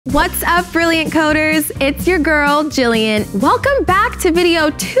What's up, brilliant coders? It's your girl, Jillian. Welcome back to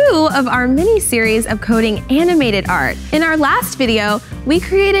video 2 of our mini-series of coding animated art. In our last video, we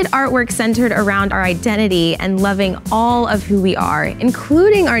created artwork centered around our identity and loving all of who we are,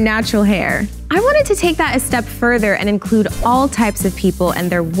 including our natural hair. I wanted to take that a step further and include all types of people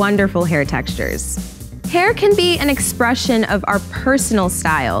and their wonderful hair textures. Hair can be an expression of our personal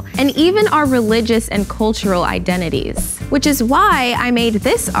style and even our religious and cultural identities, which is why I made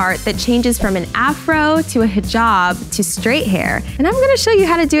this art that changes from an afro to a hijab to straight hair, and I'm gonna show you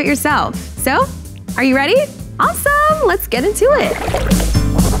how to do it yourself. So, are you ready? Awesome, let's get into it.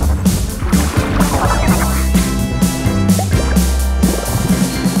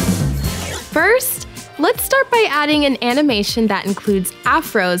 First, let's start by adding an animation that includes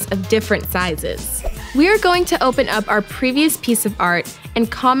afros of different sizes. We are going to open up our previous piece of art and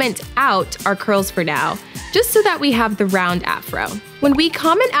comment out our curls for now, just so that we have the round afro. When we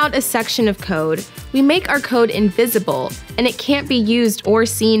comment out a section of code, we make our code invisible and it can't be used or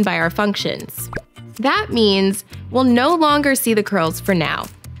seen by our functions. That means we'll no longer see the curls for now.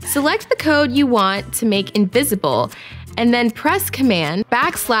 Select the code you want to make invisible and then press Command /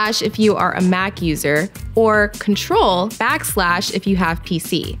 if you are a Mac user or Control / if you have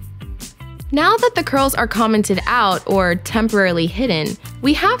PC. Now that the curls are commented out or temporarily hidden,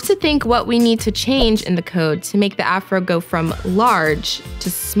 we have to think what we need to change in the code to make the afro go from large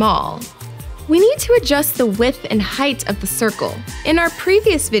to small. We need to adjust the width and height of the circle. In our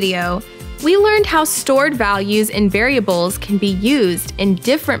previous video, we learned how stored values and variables can be used in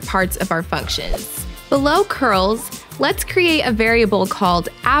different parts of our functions. Below curls, let's create a variable called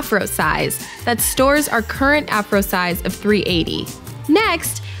afro size that stores our current afro size of 380.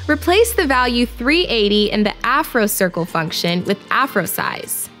 Next, replace the value 380 in the afro circle function with afro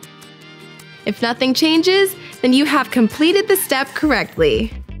size. If nothing changes, then you have completed the step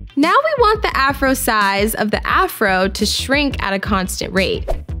correctly. Now we want the afro size of the afro to shrink at a constant rate.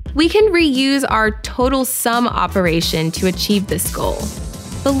 We can reuse our total sum operation to achieve this goal.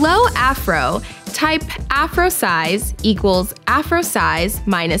 Below afro, type afro size equals afro size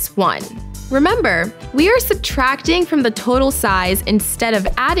minus 1. Remember, we are subtracting from the total size instead of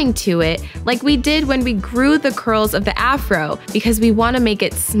adding to it like we did when we grew the curls of the afro because we want to make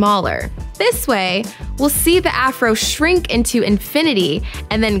it smaller. This way, we'll see the afro shrink into infinity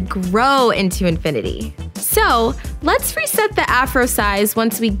and then grow into infinity. So, let's reset the afro size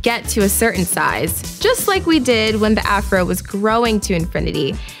once we get to a certain size, just like we did when the afro was growing to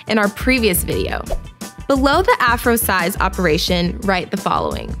infinity in our previous video. Below the afro size operation, write the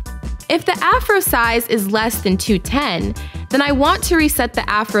following. If the afro size is less than 210, then I want to reset the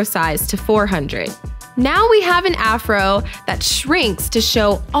afro size to 400. Now we have an afro that shrinks to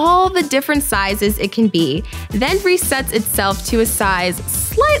show all the different sizes it can be, then resets itself to a size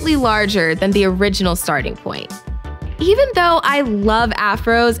slightly larger than the original starting point. Even though I love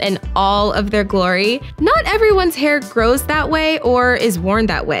afros and all of their glory, not everyone's hair grows that way or is worn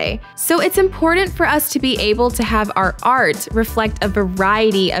that way. So it's important for us to be able to have our art reflect a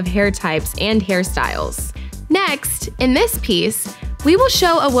variety of hair types and hairstyles. Next, in this piece, we will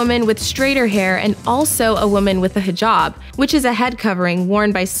show a woman with straighter hair and also a woman with a hijab, which is a head covering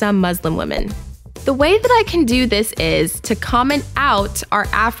worn by some Muslim women. The way that I can do this is to comment out our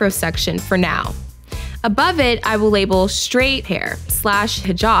afro section for now. Above it, I will label straight hair /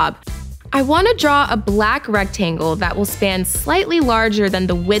 hijab. I want to draw a black rectangle that will span slightly larger than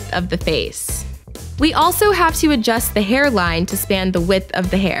the width of the face. We also have to adjust the hairline to span the width of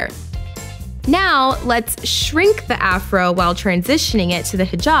the hair. Now, let's shrink the afro while transitioning it to the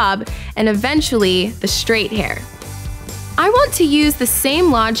hijab and eventually the straight hair. I want to use the same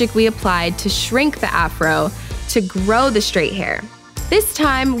logic we applied to shrink the afro to grow the straight hair. This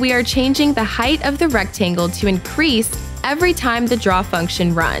time, we are changing the height of the rectangle to increase every time the draw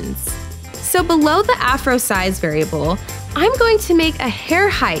function runs. So below the afro size variable, I'm going to make a hair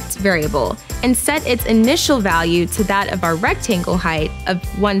height variable and set its initial value to that of our rectangle height of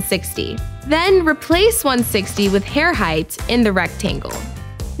 160. Then replace 160 with hair height in the rectangle.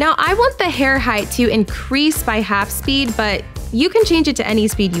 Now I want the hair height to increase by half speed, but you can change it to any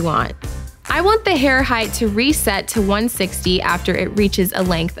speed you want. I want the hair height to reset to 160 after it reaches a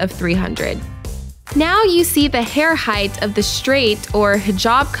length of 300. Now you see the hair height of the straight or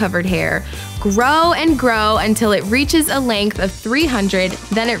hijab covered hair grow and grow until it reaches a length of 300,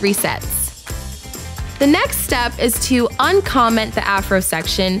 then it resets. The next step is to uncomment the afro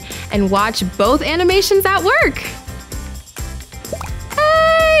section and watch both animations at work.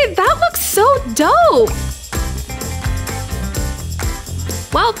 Hey, that looks so dope!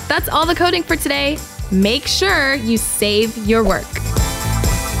 Well, that's all the coding for today. Make sure you save your work.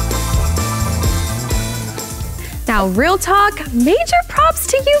 Now, real talk, major props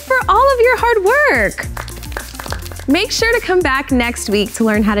to you for all of your hard work. Make sure to come back next week to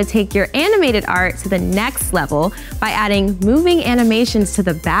learn how to take your animated art to the next level by adding moving animations to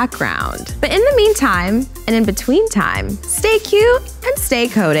the background. But in the meantime, and in between time, stay cute and stay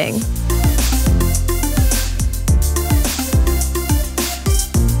coding.